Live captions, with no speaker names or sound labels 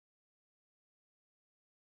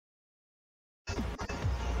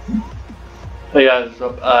Hey guys, what's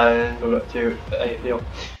up? And welcome to a video.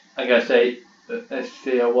 I'm gonna say this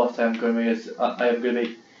video what I'm going to be is I am going to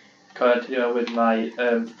be continuing with my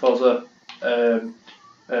Forza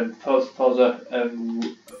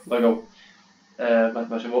Lego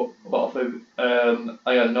mathematician walkthrough.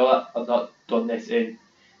 I gotta know that I've not done this in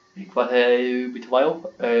quite a bit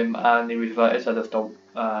while, and the reason for that is I just don't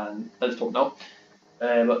know.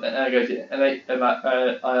 But anyway, I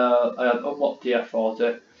have unlocked the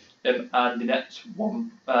F40, and the next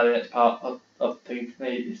one, the next part of the thing for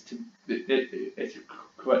me is to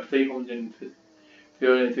correct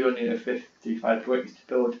 355 bricks to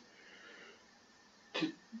build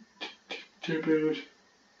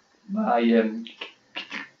my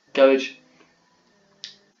garage,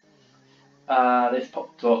 and it's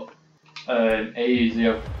popped up ages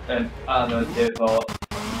ago, and I'm going to do it for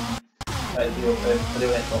I do it for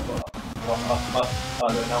what I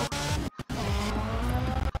don't know.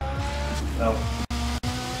 So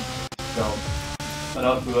and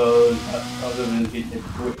afterwards, other than getting a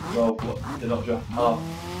quick roll, but they're not just half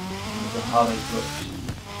inch bricks.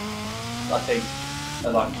 I think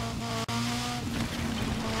they're like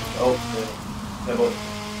they're both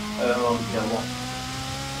yeah, what?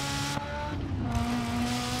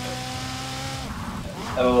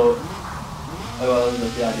 Well,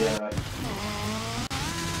 that's the idea, right?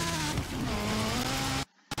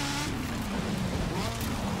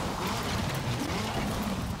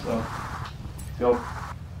 So, go.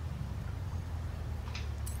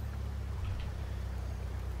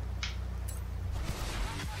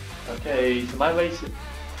 Okay, so my race.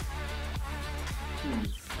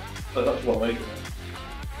 Oh, that's one way.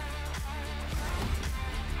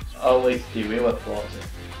 Only the real F40.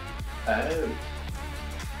 Oh.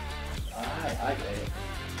 I get it.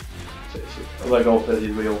 So I'm gonna go for the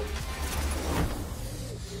real.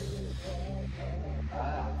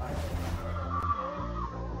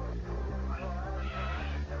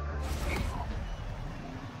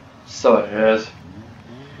 So it is.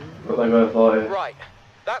 What am I going for here? Right.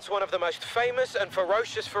 That's one of the most famous and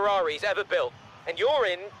ferocious Ferraris ever built. And you're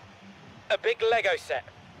in a big Lego set.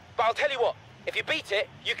 But I'll tell you what, if you beat it,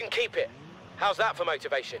 you can keep it. How's that for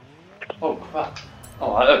motivation? Oh crap.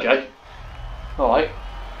 Alright, okay. Alright.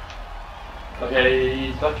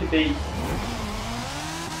 Okay, so that could be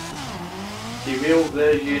the real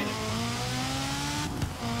version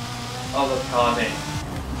of the carnage.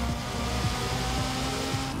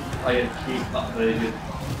 I can keep that version,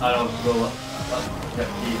 and also let's get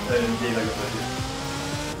the Lego version.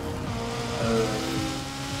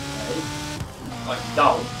 Okay. Like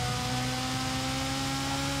down.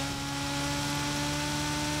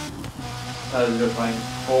 So I'm going to find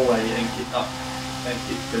 4-way and keep that, and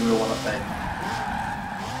keep the real one up there.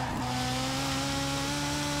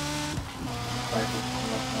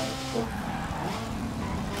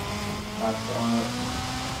 That's on it.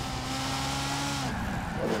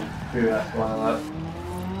 Do that one of that.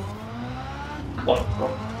 One, go.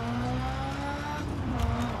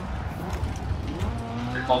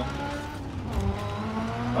 On.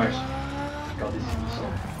 Nice. God, this is so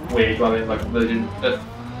weird driving like a version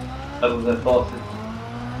of the Forza.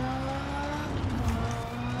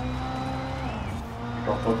 I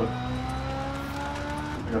got fucking.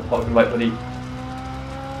 I got fucking right buddy.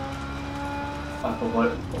 I thought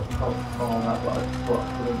on that, but I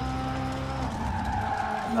couldn't.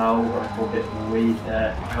 Now we're going to get way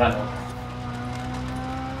there. Kind of.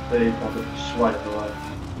 They got to swipe away.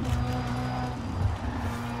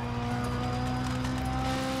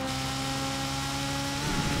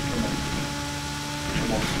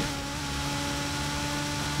 Come on.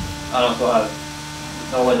 I don't know, I have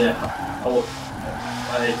no idea how I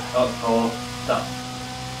thought that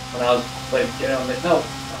when I was playing getting on this. No. Oh.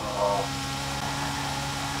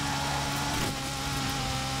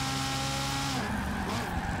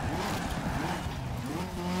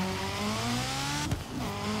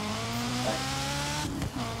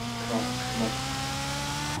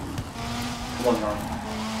 Come on now.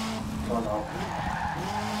 Come on now.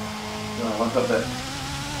 No, one up there.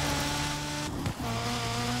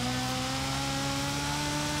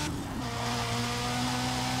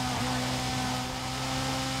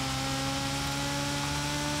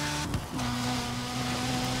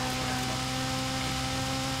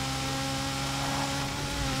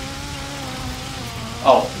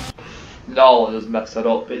 Oh, no, I just messed it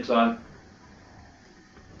up big time.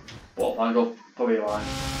 What angle? Probably a line.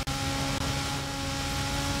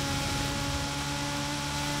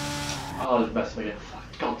 Oh, I just messed it again. For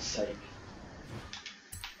God's sake.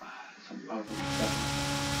 Something wrong with the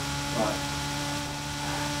right.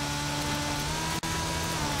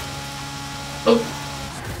 Oh!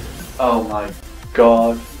 Oh my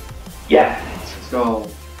god. Yes, let's go.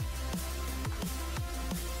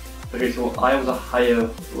 Okay, so I was a higher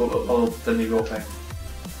level than the real thing.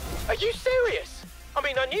 Are you serious? I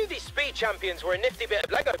mean, I knew these speed champions were a nifty bit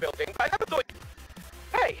of Lego building, but I never thought...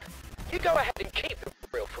 Hey, you go ahead and keep the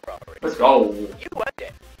real Ferrari. Let's go. You earned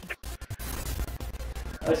it.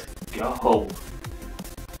 Let's go.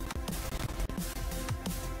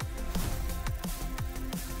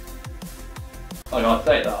 I gotta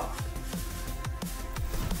take that.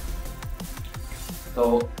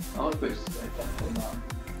 So, I'll put that on that.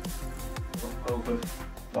 I'll put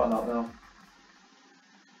that now.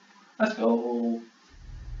 Let's go.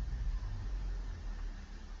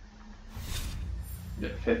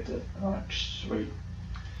 Get 50. Alright, sweet.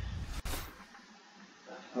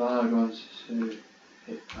 I'm going to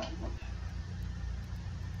hit that one.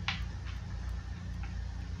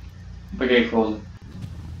 Big game frozen.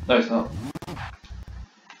 No, it's not.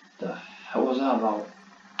 The hell was that about?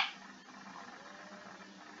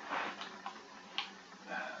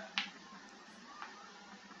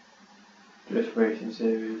 Drift Racing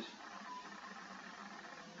Series.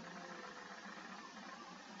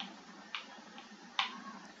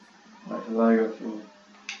 Right, so I go through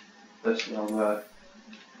this one where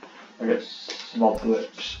I get small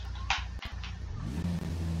blips.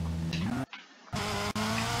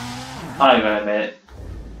 Hang on a minute.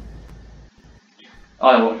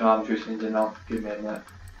 I know what car I'm choosing to now. Give me a minute.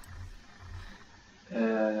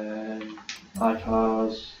 My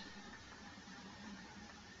cars.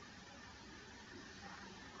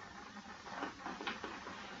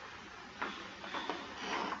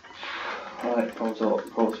 Right, go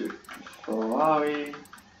to Ferrari.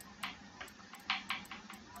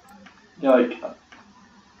 Yeah, like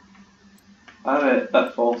I have a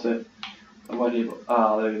F40. I'm ready,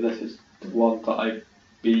 this is the one that I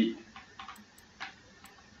beat.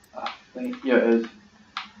 I think, yeah, it is.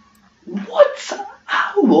 What?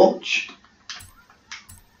 How much?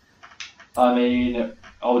 I mean,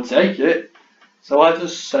 I would take it. So I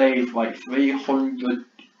just saved like 300,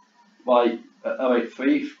 like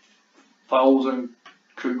 3,000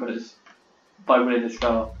 crew credits by winning this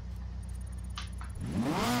car.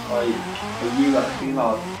 Like, are you actually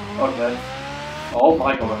mad? Okay. Oh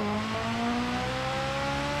my god.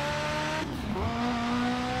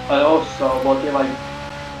 And also, what did I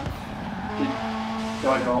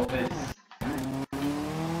got this?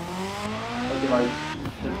 What did I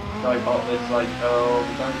got this like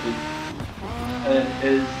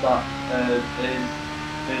is that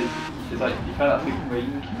is like you can't actually bring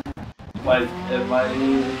like my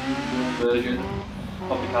real version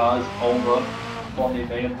of the cars over from the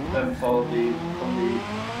main from the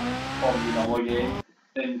normal game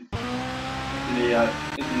into the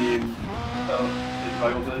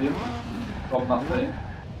rival version from that thing.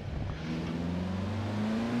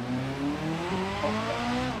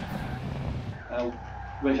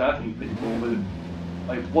 Which I think is pretty cool, but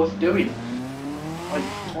like, what's it doing? Like,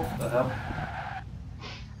 what the hell?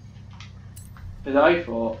 Because I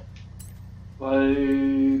thought,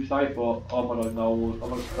 oh my god, no,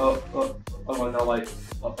 I'm gonna know, like,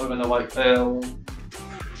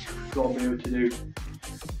 gonna be able to do,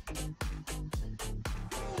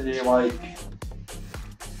 like,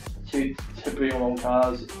 to bring along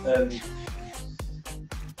cars, to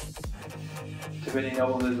bring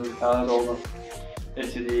all those cars over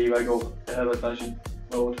into the regular version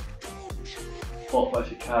mode. But I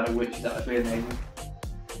should kind of wish that would be amazing.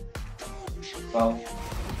 So,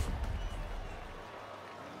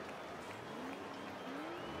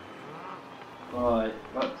 right,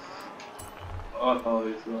 that's. I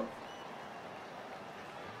apologize for that.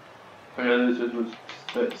 Okay, this was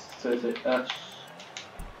 30S,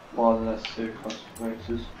 more than S2 class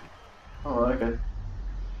races. Oh, okay.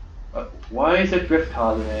 Why is there drift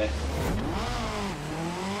cars in here?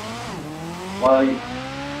 Why is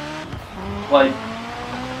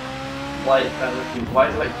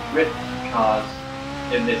there like drift cars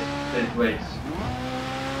in this race?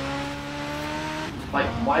 Like,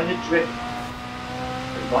 why the drift?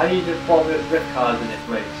 Why do you just follow the drift cars in this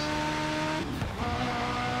race?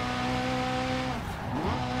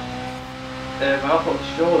 I thought to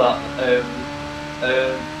show that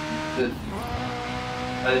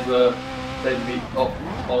they'd be up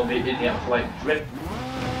on the in the actual like drift.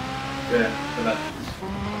 Yeah, so that's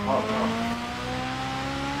oh,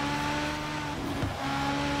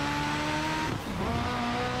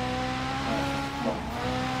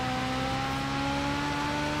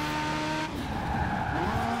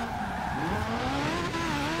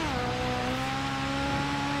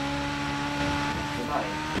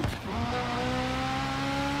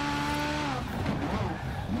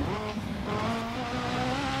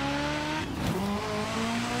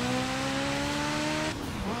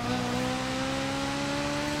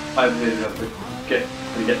 I'm really up to get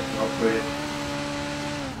some upgrade.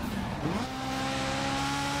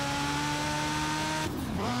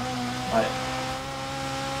 Right.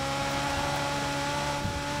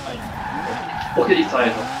 Look at these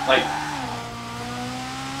tyres, like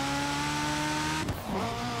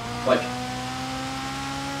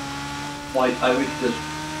I wish just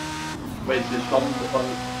wait to stop on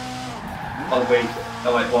the way.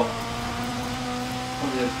 I'm like, what?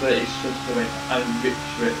 130 just to win and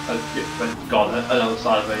victory and victory gone another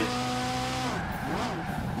side of it.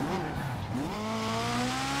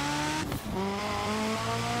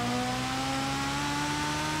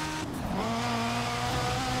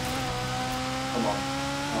 Come on.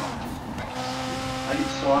 Oh. I get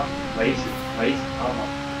so hard to race, come on.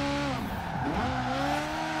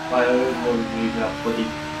 I don't want to use that bloody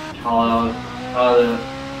car,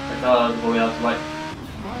 the way else, like,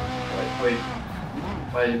 wait.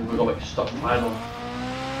 Why we got like stuck time on?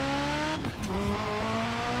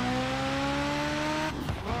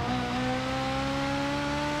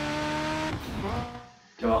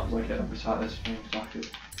 Do not like it beside this thing,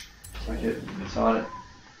 like it beside it.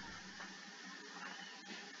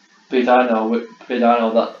 But I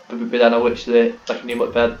know which they like need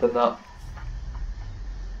much better than that.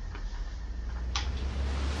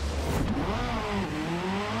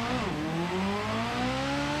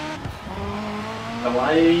 And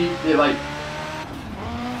why they like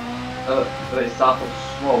they start off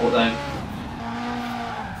small, but then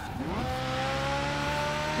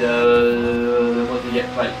once you get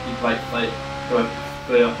like going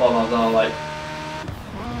 3 or 4 miles an hour, like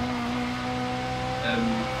and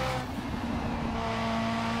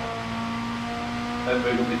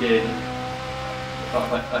move up the gear and start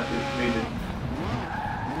like actually moving.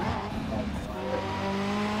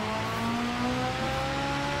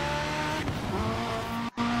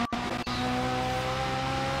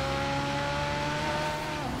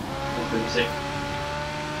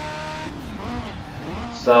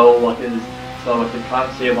 So I can kind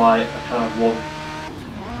of see why I kind of want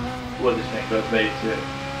this thing goes ready to it.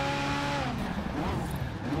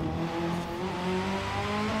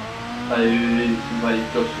 Like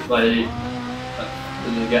just like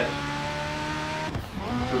doesn't get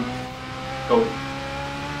to go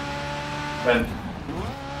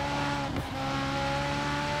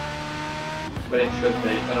when it should be,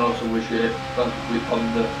 and also we should on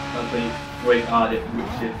the as we wait hard it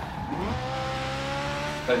which it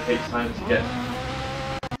takes time to get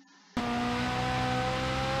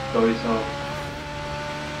going, so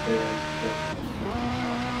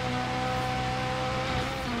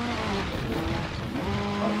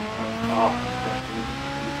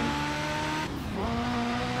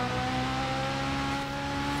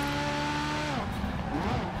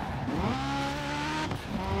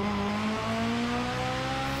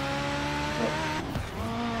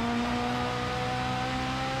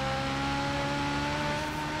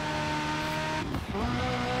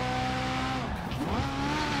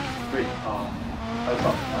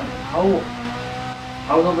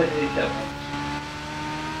how long did it get?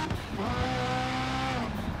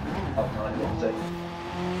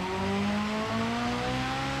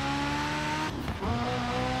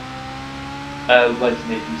 Like to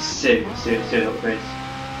make them serious upgrades.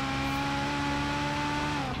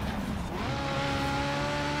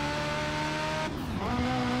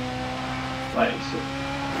 Like, so,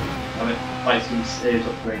 I mean, like some serious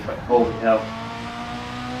upgrades, like holy hell.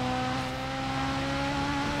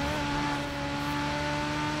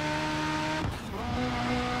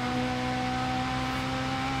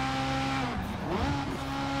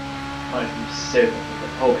 Like some serious upgrades,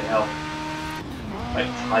 like holy hell. Like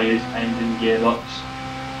tyres, engine, gearbox.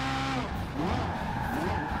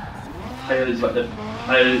 Tyres, like the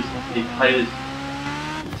tyres, the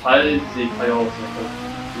priority.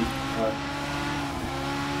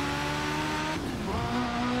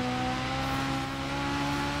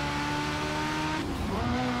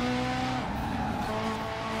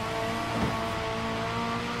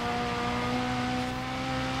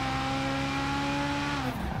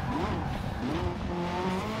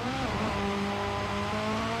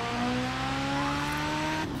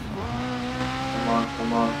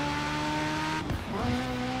 Come on.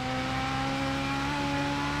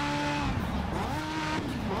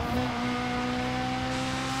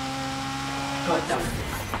 God damn it.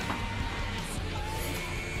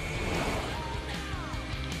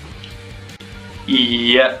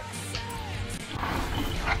 Yeah.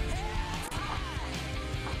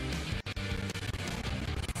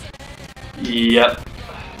 Yep.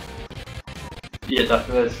 Yeah,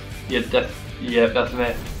 definitely is. Yeah,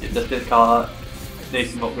 definitely. This car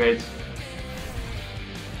needs some upgrades.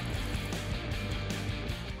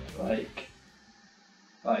 like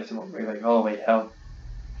someone really like, holy hell.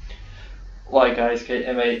 Right guys, okay,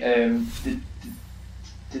 anyway,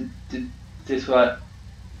 this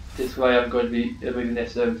way I'm going to be moving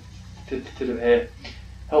this to here.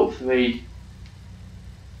 Hopefully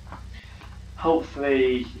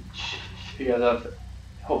you guys have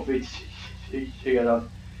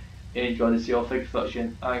enjoyed this video. Thanks for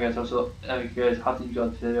watching, and guys also you guys have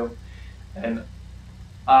enjoyed the video, and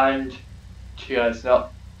you guys know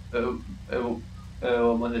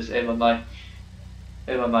when this in my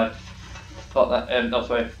thought that not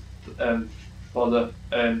sorry for the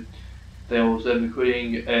videos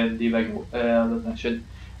including the regular mention,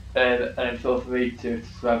 and feel free to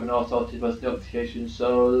subscribe and also to post notifications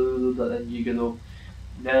so that then you can know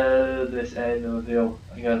this end of the video.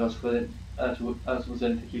 And guys, as was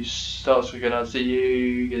in, thank you so much for going on. See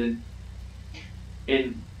you again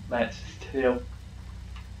in next video.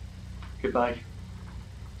 Goodbye.